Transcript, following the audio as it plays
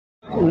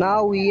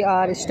Now we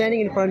are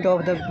standing in front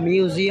of the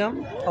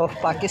Museum of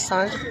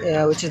Pakistan,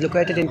 which is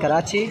located in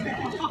Karachi,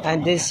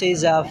 and this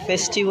is a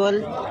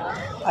festival.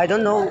 I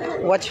don't know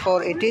what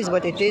for it is,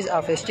 but it is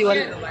a festival.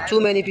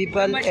 Too many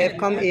people have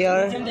come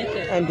here,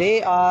 and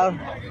they are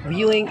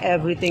viewing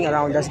everything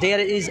around us. There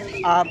is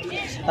a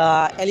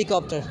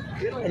helicopter.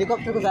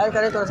 Helicopter को ज़ाहिर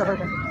करें थोड़ा सफर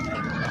करें.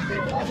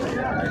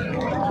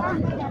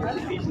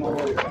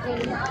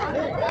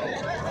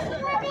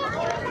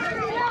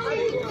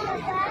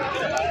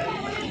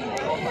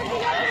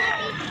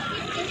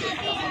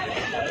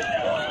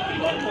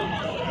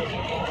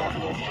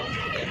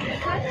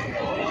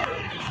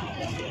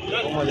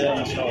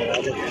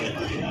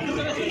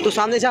 तो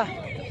सामने जा,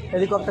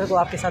 helicopter को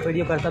आपके साथ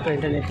वीडियो करता तो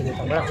इंटरनेट पे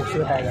देता, बड़ा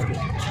खूबसूरत आएगा.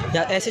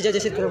 या ऐसे जा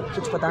जैसे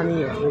कुछ पता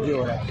नहीं है वीडियो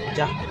हो रहा है.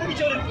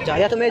 जा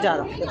या तो मैं जा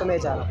रहा हूँ,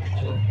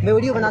 मैं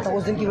वीडियो बनाता हूँ.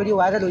 उस दिन की वीडियो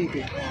वायरल हुई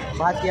थी,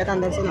 बात किया था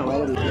अंदर से ना,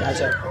 वायरल हुई थी.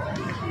 अच्छा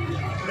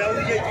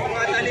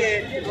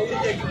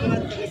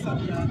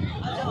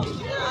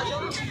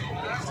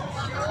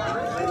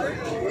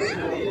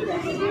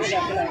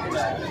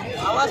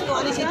आवाज़ तो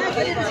आनी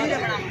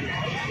चाहिए.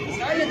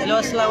 Hello,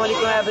 assalamu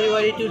alaikum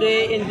everybody.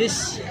 Today in this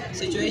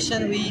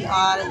situation we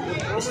are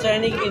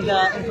standing in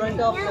front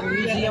of the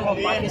Museum of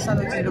Pakistan,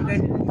 which is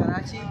located in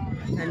Karachi.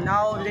 And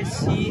now let's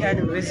see and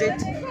visit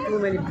too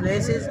many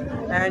places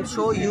and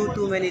show you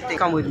too many things.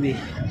 Come with me.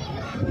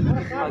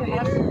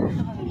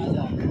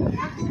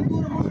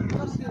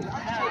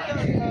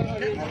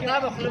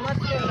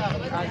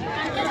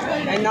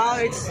 And now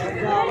it's the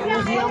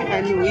museum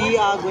and we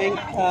are going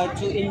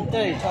to enter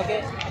it.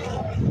 Okay.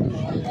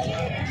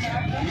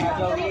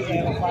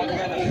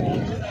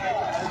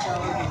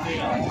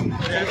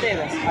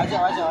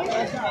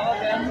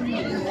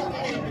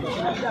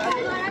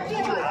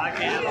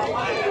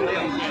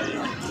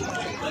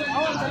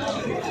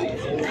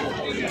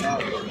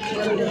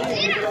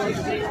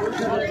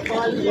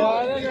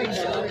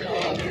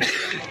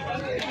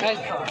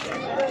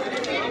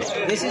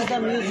 This is the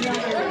museum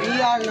and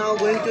we are now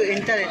going to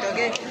enter it.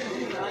 Okay.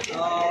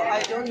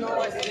 I don't know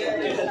what's here.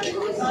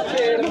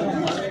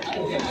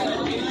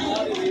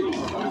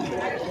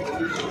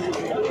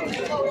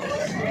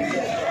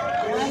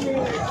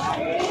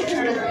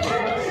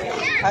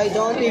 I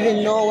don't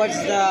even know what's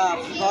the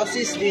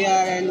process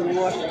there and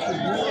what to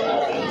do.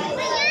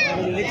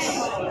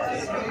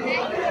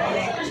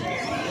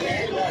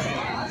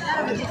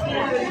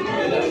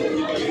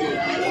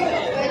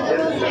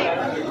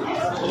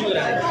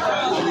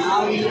 Now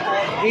we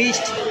have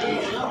reached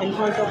in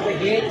front of the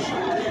gate.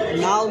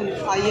 Now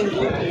I am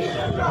going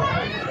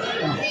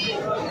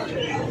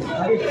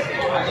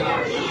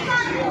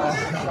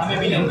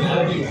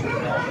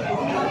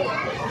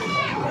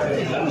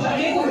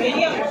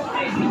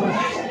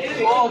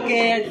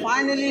Okay, and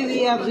finally we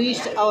have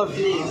reached our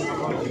place.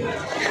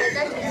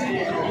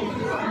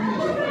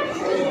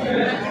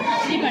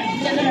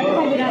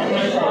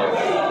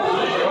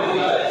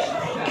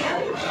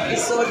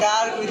 It's so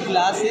dark with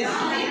glasses.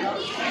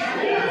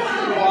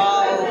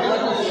 Wow,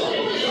 what is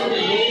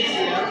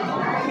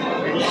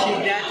see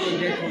that one.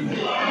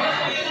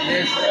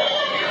 Yes.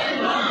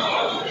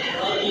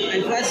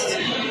 And first,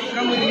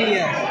 come with me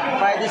here.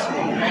 Try this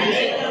one.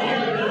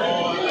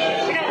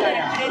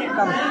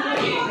 Come.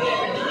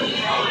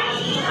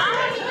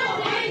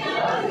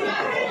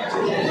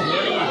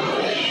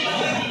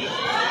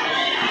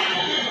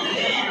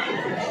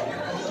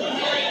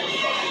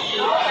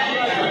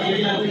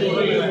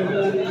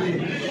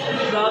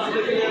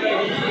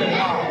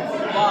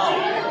 Wow,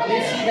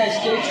 this is the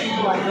statue.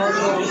 I don't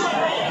know.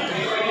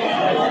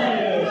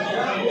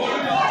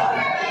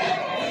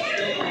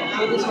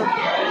 Show this one.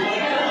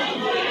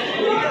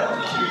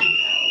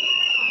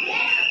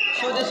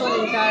 Show this one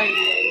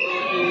entirely.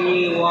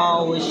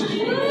 Wow, it's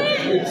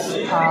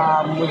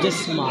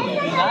Mujassima.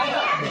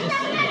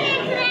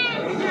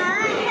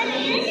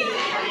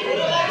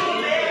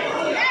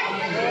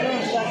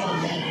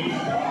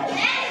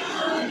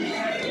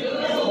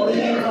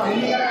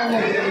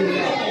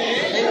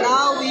 And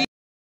now we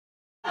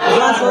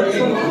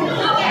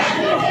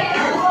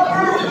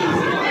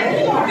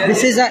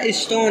this is a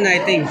stone, I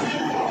think.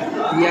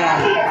 Yeah,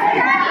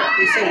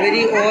 it's a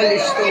very old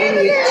stone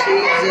which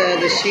is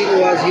the shield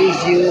was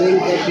used during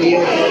the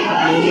period of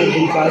Muhammad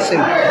bin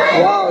Qasim.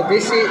 Wow,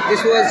 this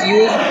was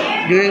used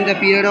during the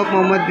period of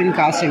Muhammad bin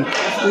Qasim,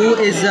 who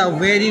is a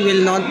very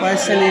well-known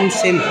person in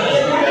Sindh.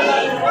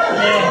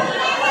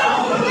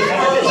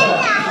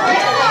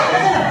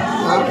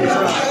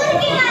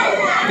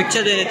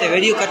 Picture दे देते,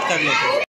 video cut कर लेते.